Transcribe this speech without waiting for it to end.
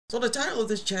So the title of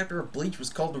this chapter of Bleach was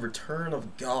called The Return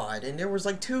of God, and there was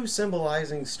like two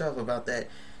symbolizing stuff about that.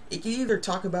 It could either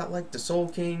talk about like the Soul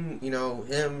King, you know,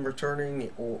 him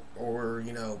returning, or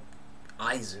you know,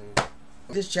 Aizen.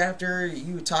 This chapter,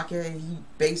 Ukitake, he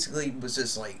basically was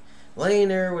just like laying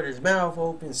there with his mouth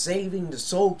open, saving the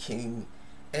Soul King,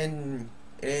 and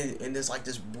there's like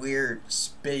this weird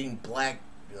spitting black,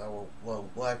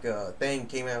 thing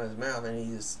came out of his mouth,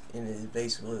 and it's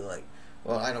basically like,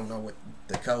 well, I don't know what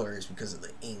the color is because of the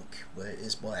ink, but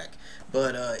it's black.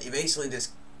 But it basically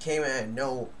just came out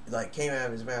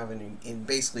of his mouth, and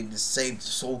basically just saved the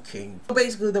Soul King. So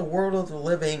basically, the world of the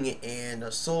living and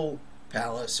the Soul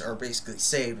Palace are basically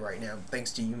saved right now,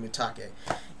 thanks to Ukitake.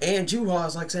 And Juha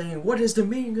is like saying, "What is the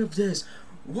meaning of this?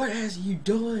 What has you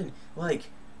done?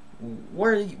 Like,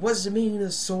 what's the meaning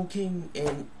of Soul King?"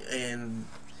 And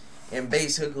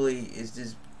basically,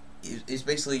 it's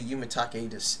basically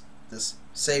Ukitake just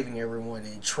saving everyone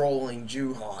and trolling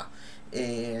Juha.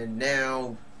 And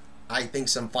now I think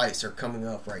some fights are coming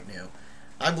up right now.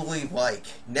 I believe like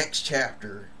next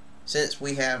chapter, since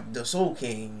we have the Soul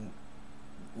King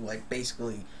like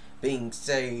basically being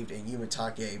saved and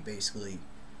Ukitake basically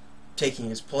taking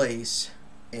his place,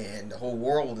 and the whole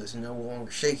world is no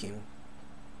longer shaking.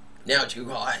 Now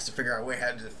Juha has to figure out a way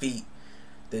how to defeat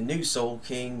the new Soul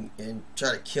King and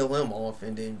try to kill him off,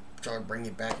 and then try to bring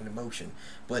it back into motion.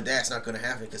 But that's not going to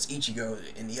happen because Ichigo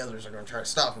and the others are going to try to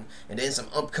stop him. And then some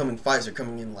upcoming fights are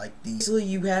coming in, like these. Basically,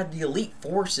 you have the elite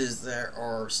forces that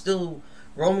are still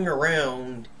roaming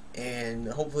around, and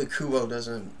hopefully Kubo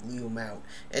doesn't leave them out.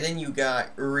 And then you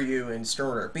got Uryu and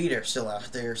Stern B, they're still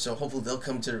out there, so hopefully they'll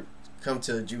come to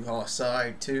Juha's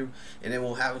side too. And then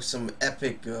we'll have some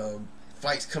epic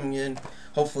fights coming in.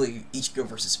 Hopefully Ichigo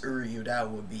versus Uryu, that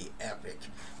would be epic.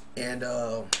 And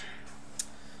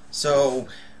so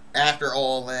after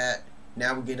all that,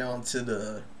 now we get on to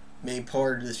the main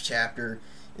part of this chapter.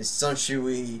 Is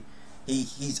Shunsui.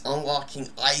 He's unlocking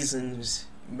Aizen's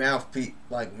mouth, you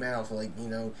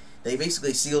know, they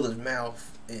basically sealed his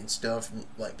mouth and stuff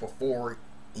like before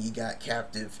he got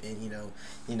captive, and you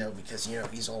know because you know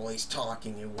he's always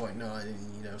talking and whatnot, and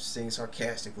you know saying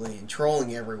sarcastically and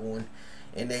trolling everyone,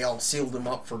 and they all sealed him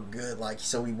up for good, like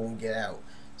so he won't get out.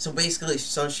 So basically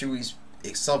Sunsui's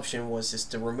assumption was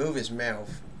just to remove his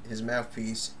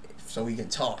mouthpiece so he can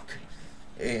talk,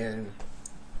 and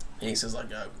he says like,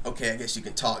 okay, I guess you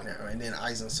can talk now. And then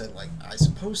Aizen said like, I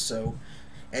suppose so.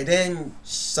 And then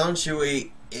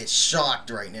Shunsui is shocked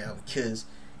right now because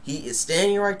he is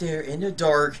standing right there in the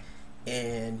dark,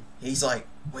 and he's like,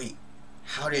 wait,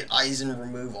 how did Aizen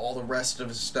remove all the rest of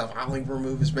his stuff? I only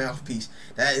remove his mouthpiece.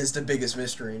 That is the biggest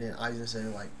mystery. And then Aizen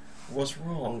said like, what's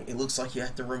wrong? It looks like you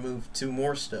have to remove 2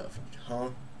 more stuff, huh?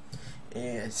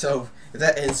 And so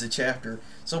that ends the chapter.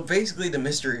 So basically the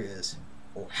mystery is,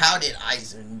 well, how did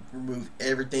Aizen remove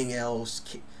everything else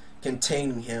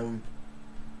containing him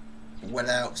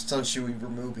without Shunsui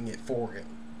removing it for him?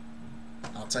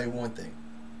 I'll tell you one thing.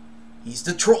 He's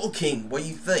the Troll King. What do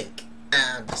you think?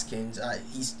 I'm just kidding.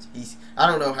 I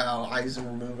don't know how Aizen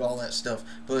removed all that stuff,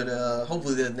 but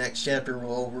hopefully the next chapter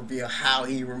will reveal how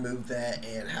he removed that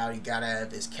and how he got out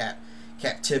of his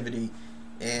captivity.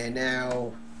 And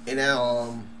now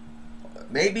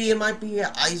maybe it might be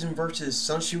Aizen versus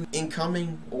Shunsui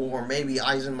incoming, or maybe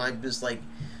Aizen might just like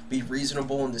be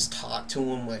reasonable and just talk to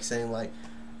him, like saying like,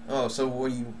 oh, so what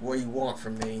do you want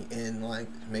from me? And like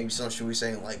maybe Shunsui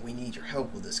saying like, we need your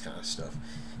help with this kind of stuff.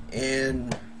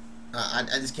 And I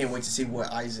just can't wait to see what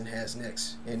Aizen has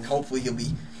next, and hopefully he'll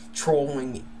be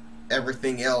trolling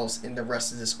everything else in the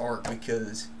rest of this arc,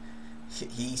 because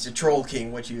he's the Troll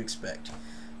King. What you expect?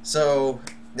 So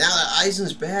now that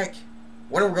Aizen's back,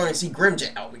 when are we going to see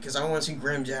Grimmjow? Because I want to see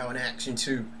Grimmjow in action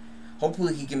too.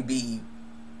 Hopefully he can be.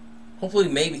 Hopefully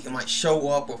maybe he might show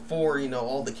up before, you know,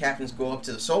 all the captains go up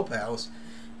to the Soul Palace,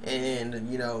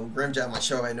 and you know Grimmjow might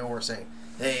show up out of nowhere saying,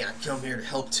 hey, I come here to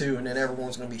help too, and then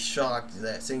everyone's going to be shocked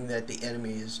that seeing that the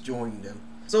enemy is joining them.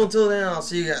 So until then, I'll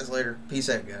see you guys later. Peace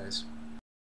out, guys.